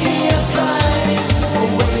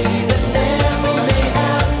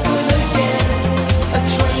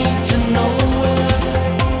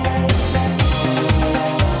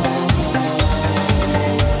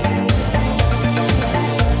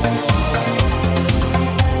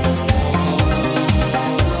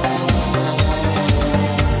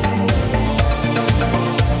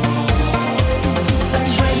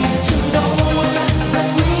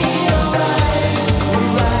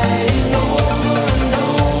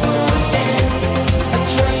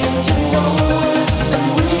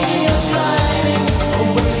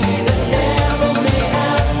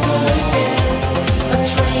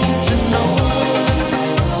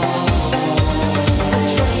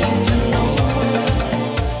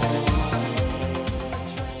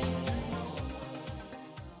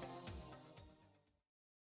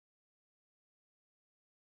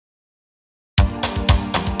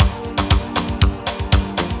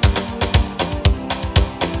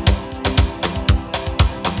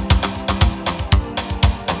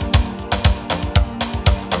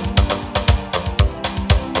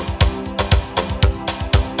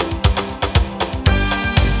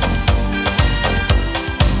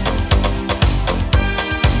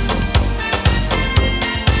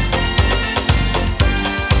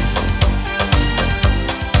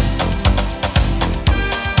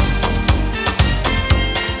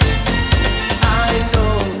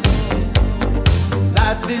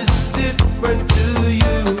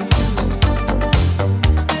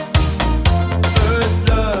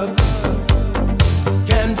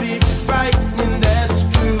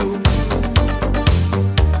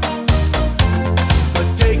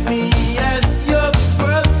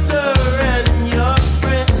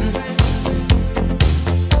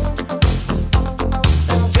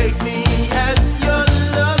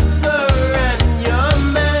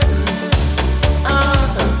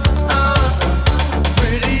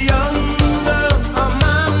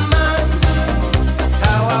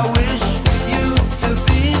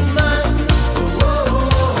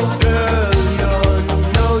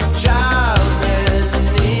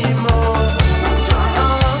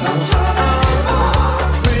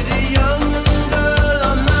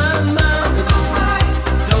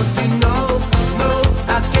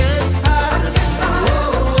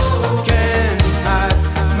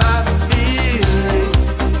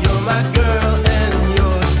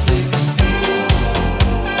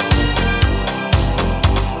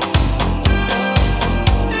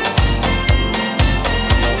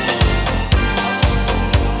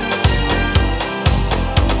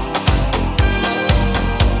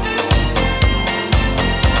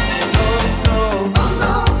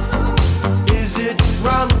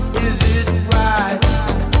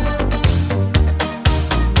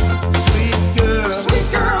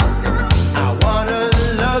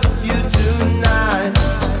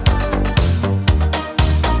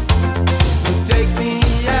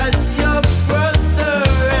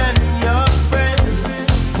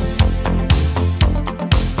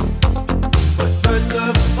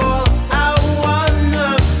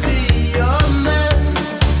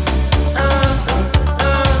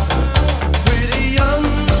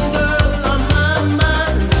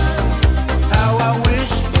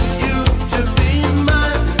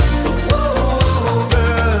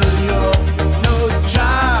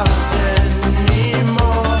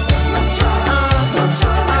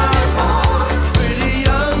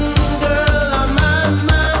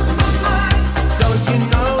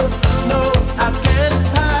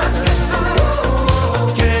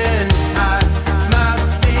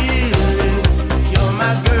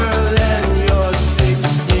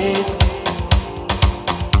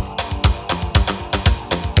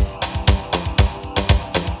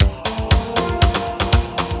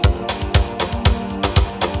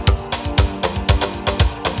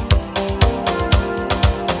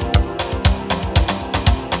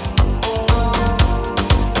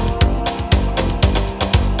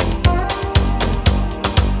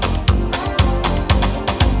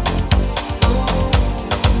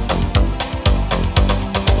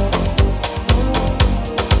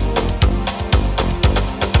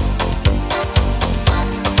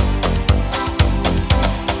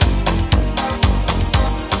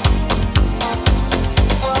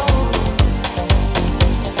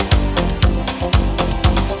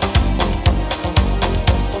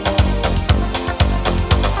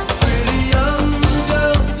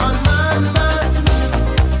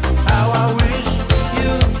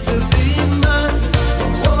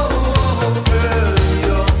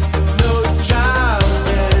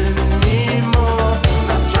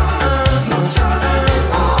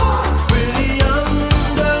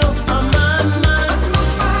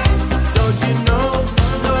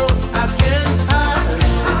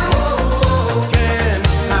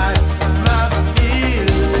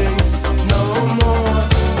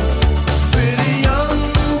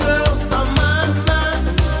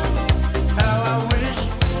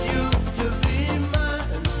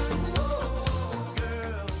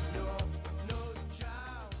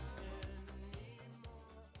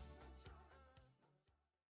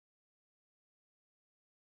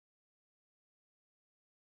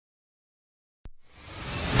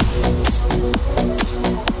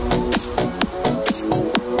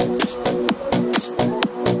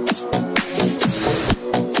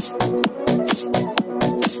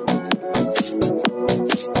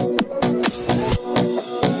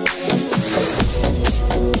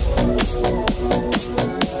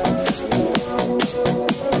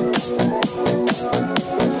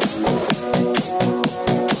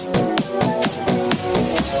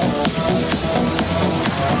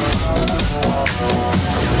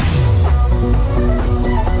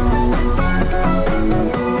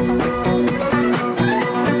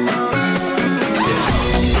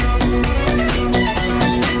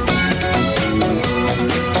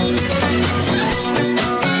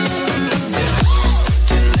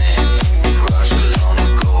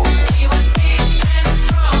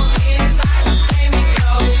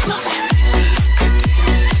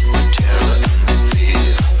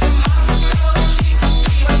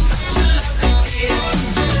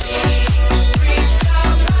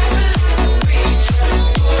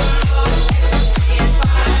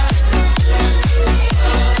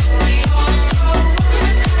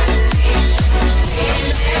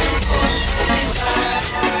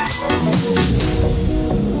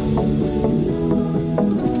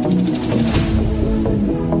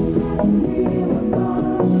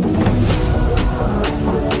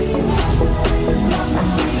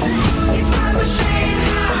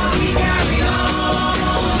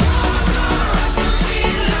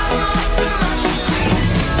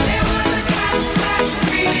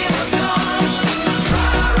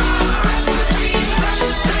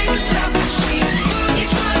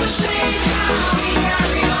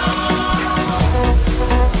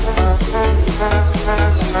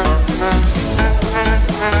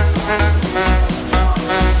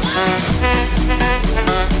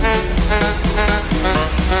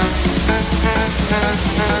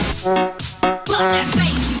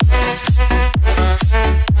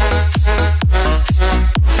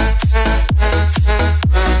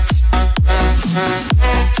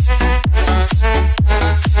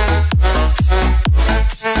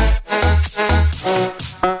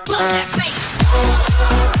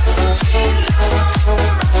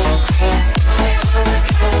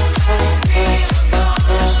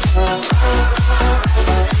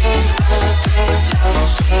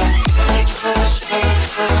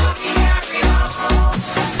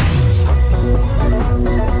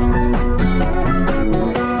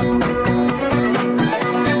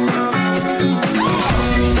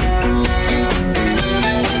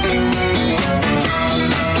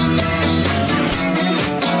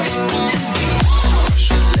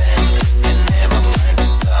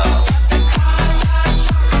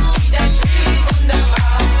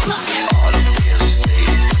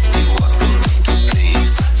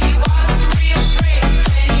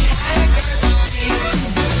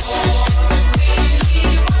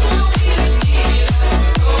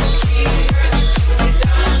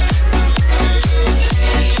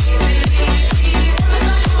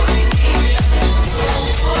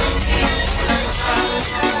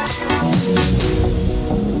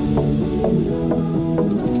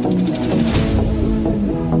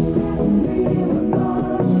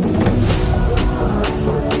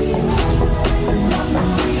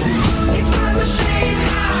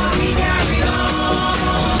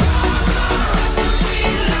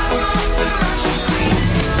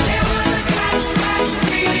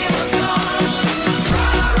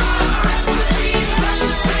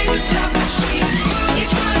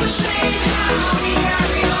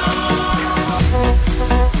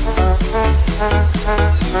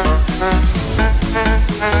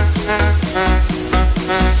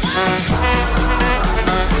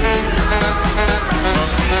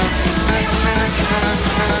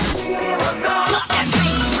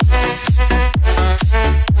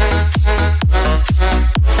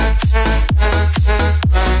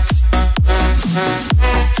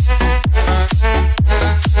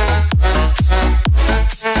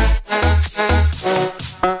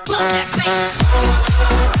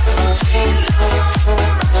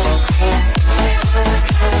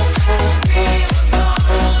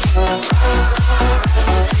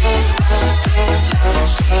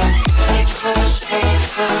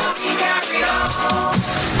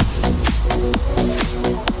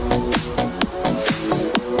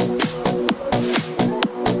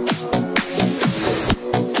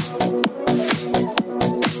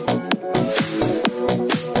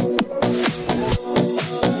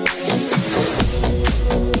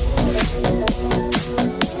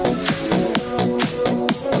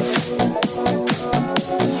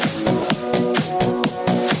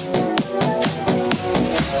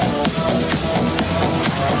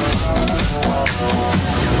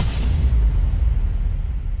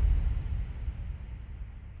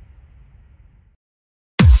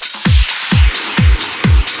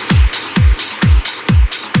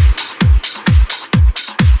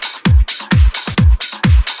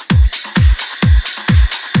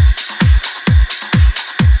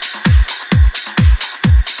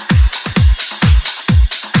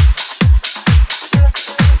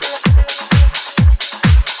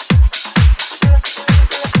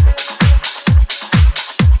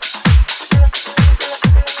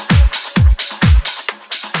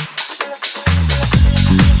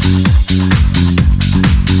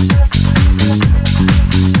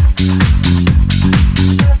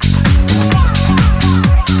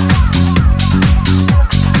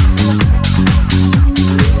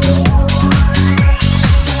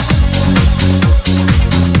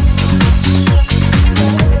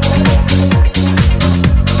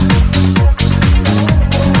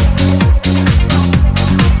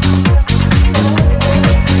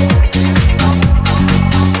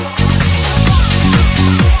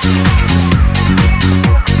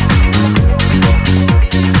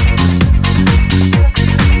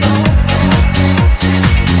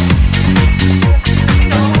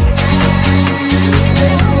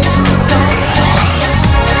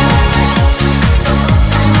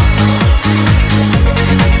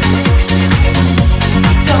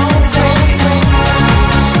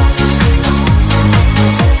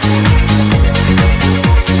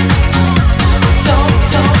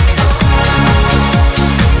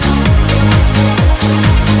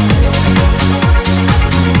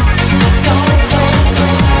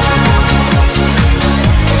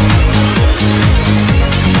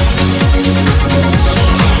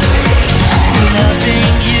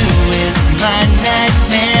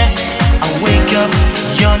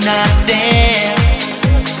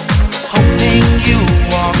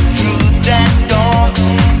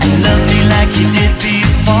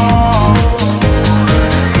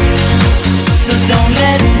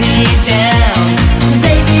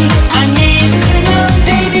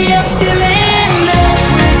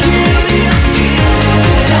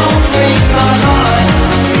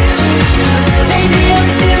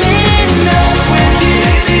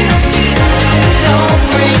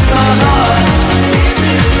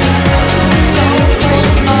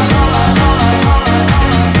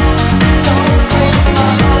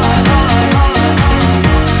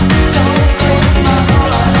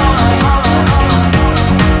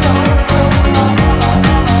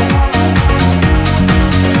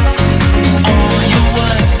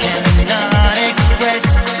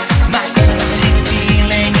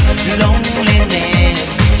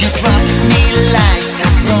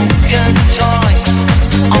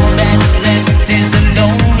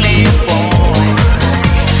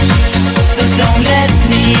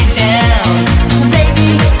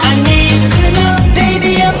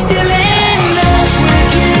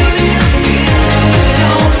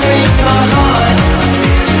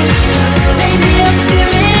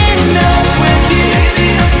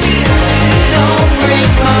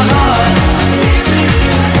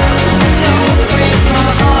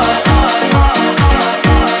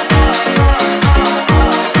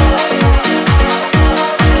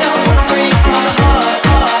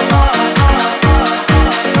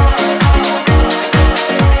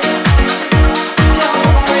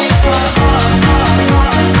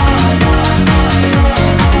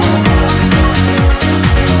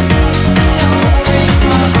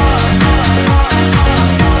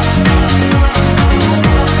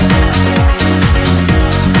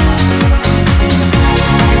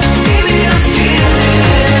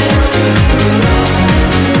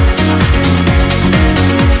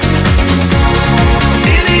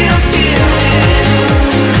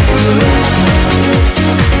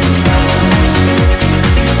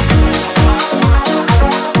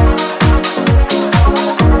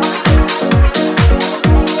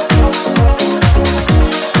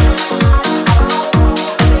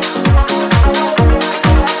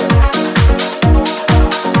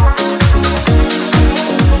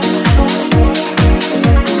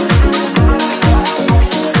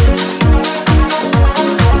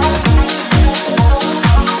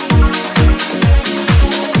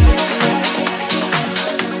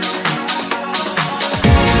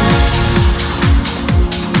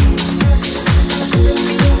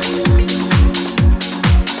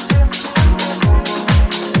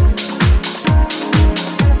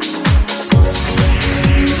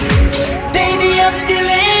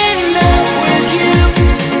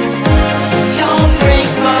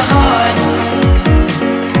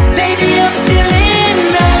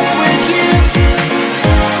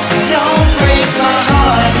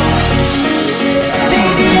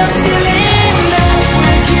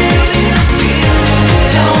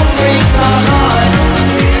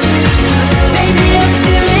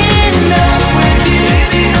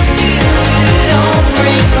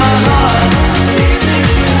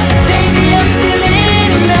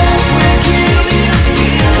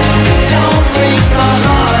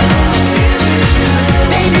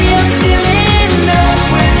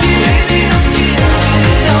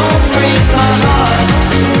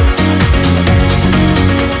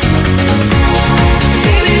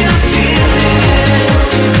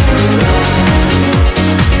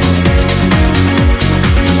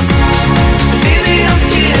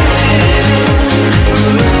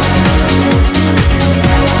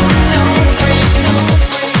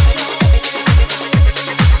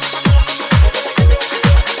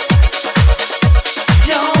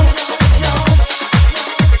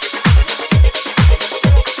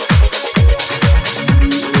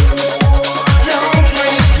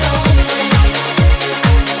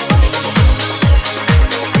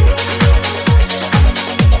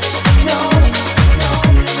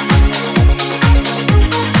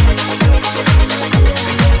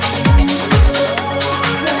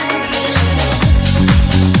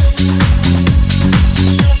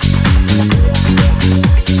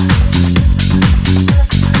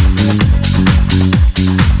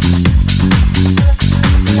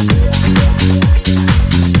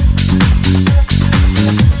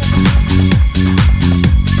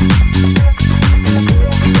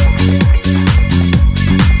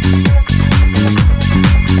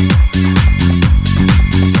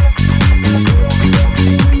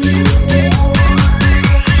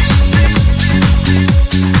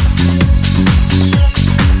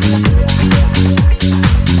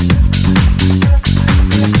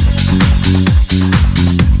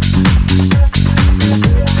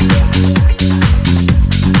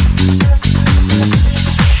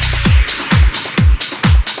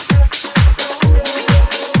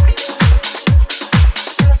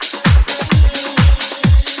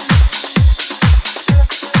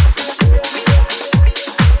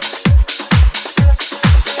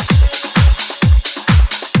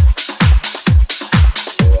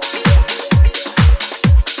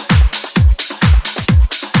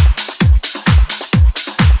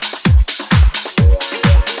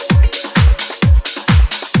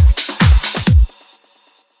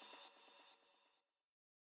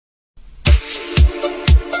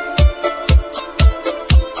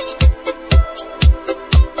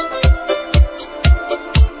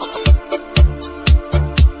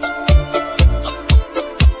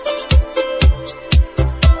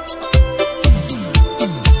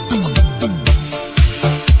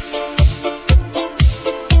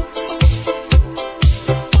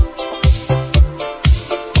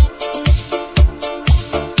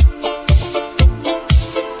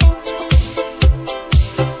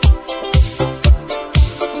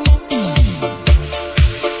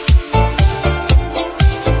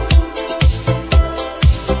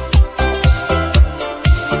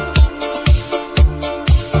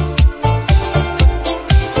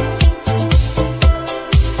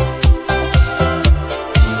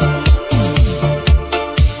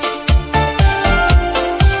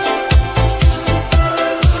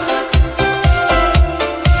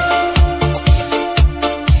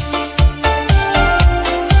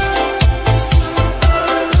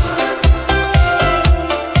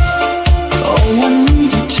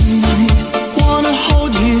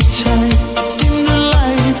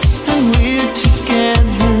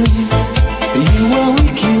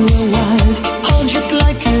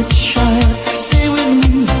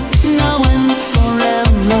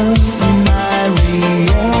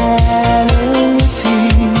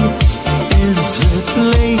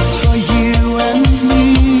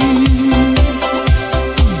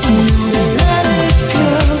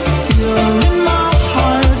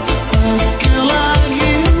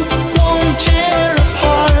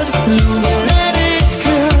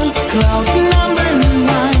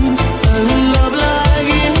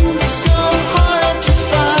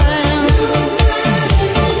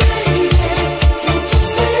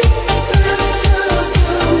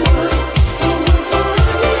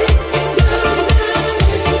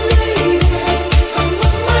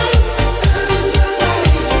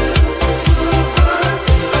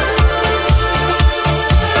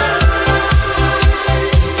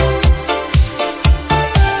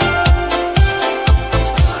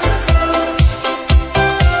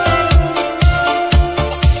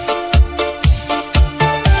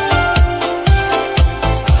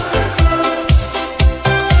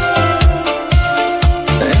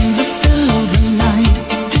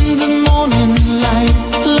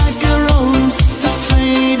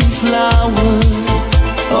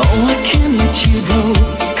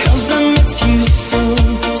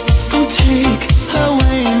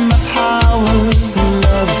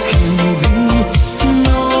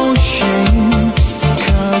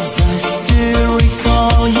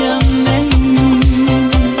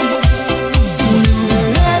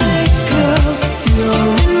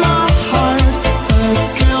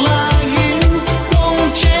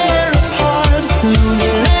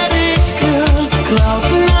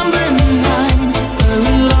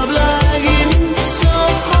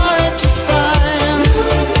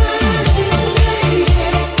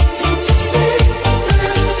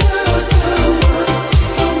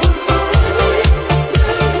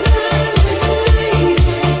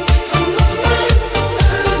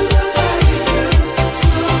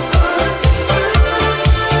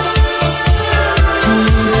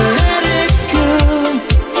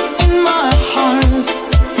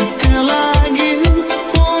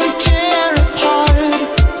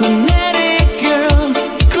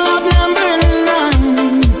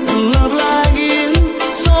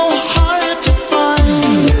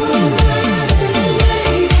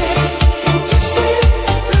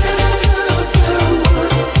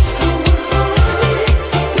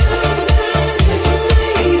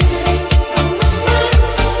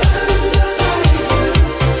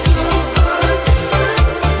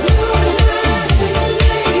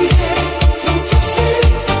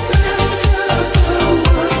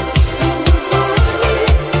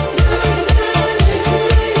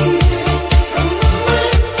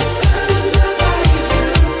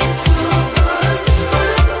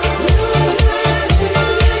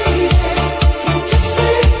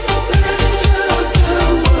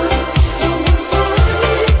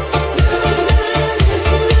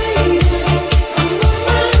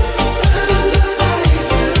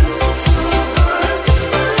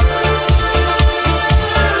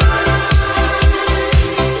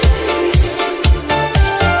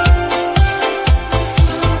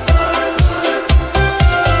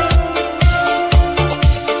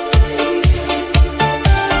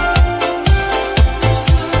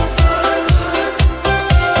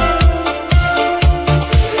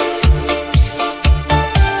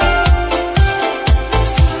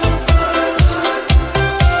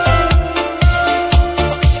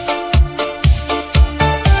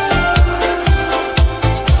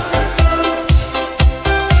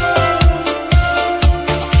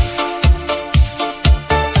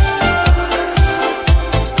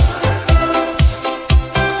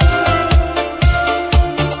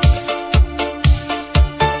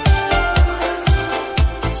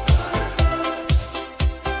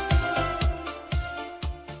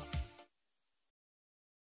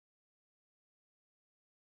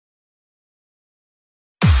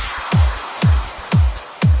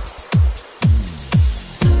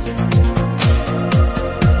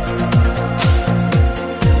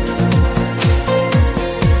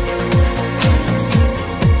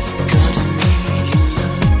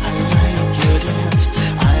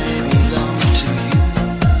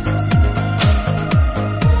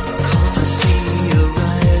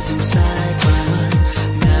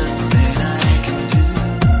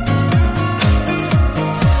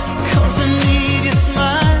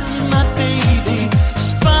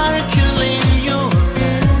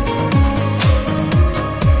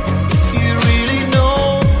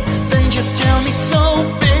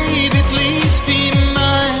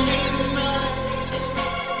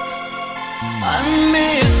I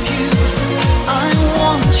miss you, I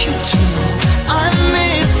want you to know I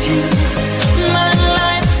miss you. My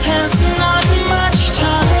life has not much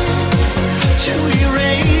time to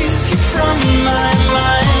erase you from my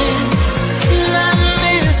mind. And I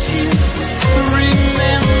miss you,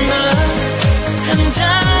 remember, and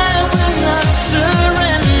I will not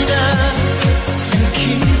surrender and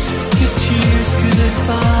kiss your tears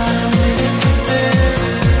goodbye.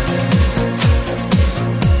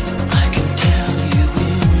 I can tell you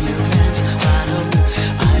in your glance, I know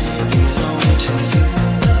I belong to you.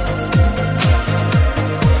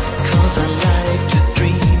 'Cause I like to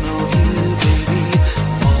dream of you, baby,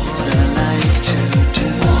 what I like to do.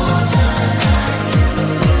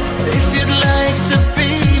 If you'd like to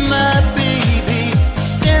be my baby,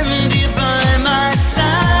 stand here by my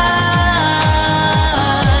side.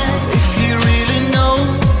 If you really know,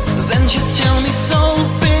 then just tell me so,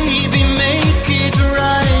 baby, make it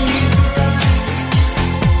right.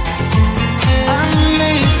 I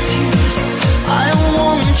miss you, I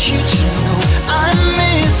want you to know I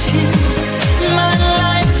miss you. My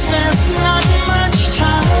life has not much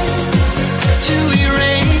time to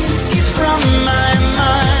erase you from my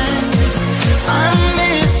mind. I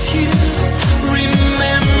miss you,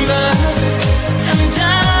 remember, and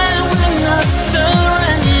I will not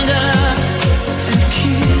surrender and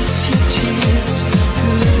kiss your tears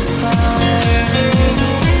goodbye.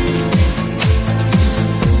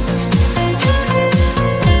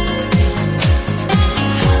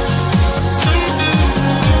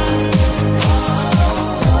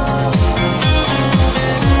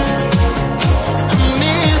 I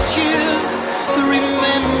miss you,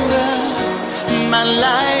 remember, my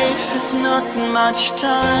life has not much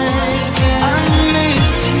time. I miss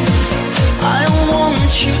you, I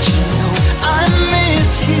want you to know I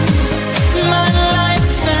miss you. My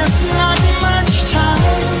life has not much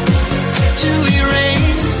time to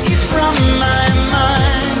erase you from my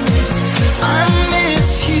mind. I miss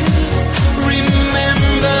you,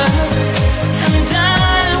 remember, and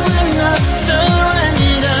I will not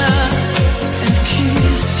surrender and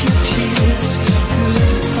kiss your tears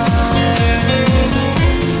goodbye.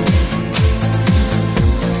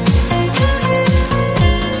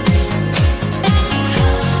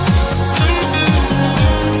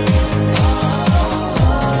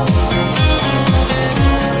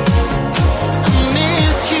 I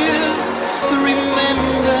miss you,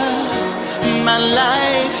 remember, my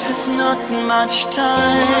life has not much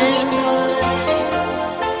time